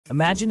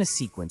Imagine a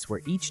sequence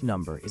where each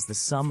number is the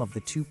sum of the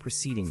two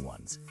preceding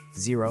ones,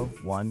 0,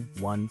 1,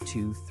 1,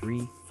 2,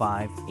 3,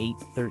 5, 8,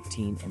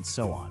 13, and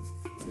so on.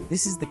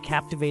 This is the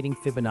captivating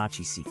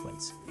Fibonacci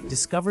sequence.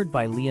 Discovered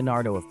by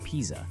Leonardo of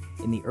Pisa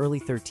in the early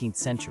 13th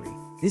century,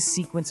 this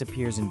sequence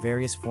appears in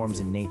various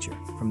forms in nature,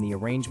 from the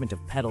arrangement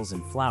of petals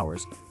in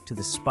flowers to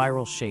the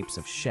spiral shapes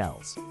of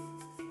shells.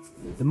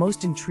 The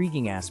most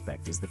intriguing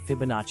aspect is the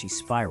Fibonacci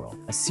spiral,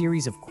 a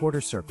series of quarter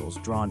circles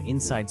drawn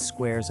inside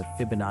squares of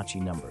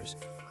Fibonacci numbers,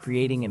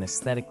 creating an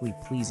aesthetically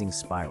pleasing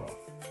spiral.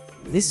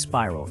 This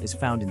spiral is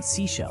found in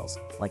seashells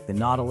like the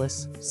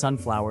nautilus,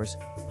 sunflowers,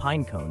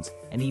 pine cones,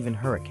 and even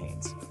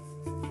hurricanes.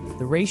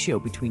 The ratio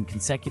between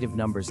consecutive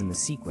numbers in the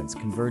sequence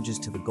converges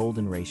to the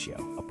golden ratio,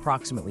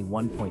 approximately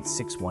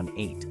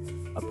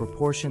 1.618, a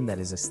proportion that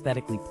is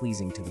aesthetically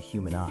pleasing to the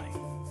human eye.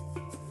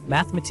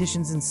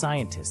 Mathematicians and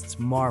scientists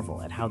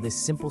marvel at how this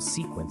simple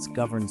sequence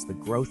governs the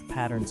growth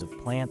patterns of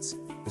plants,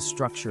 the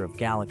structure of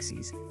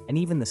galaxies, and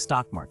even the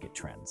stock market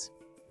trends.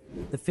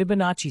 The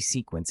Fibonacci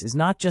sequence is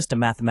not just a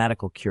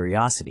mathematical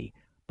curiosity,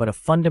 but a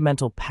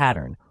fundamental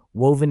pattern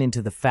woven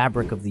into the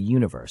fabric of the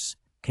universe,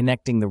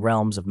 connecting the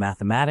realms of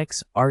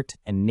mathematics, art,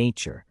 and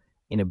nature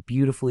in a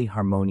beautifully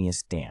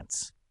harmonious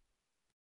dance.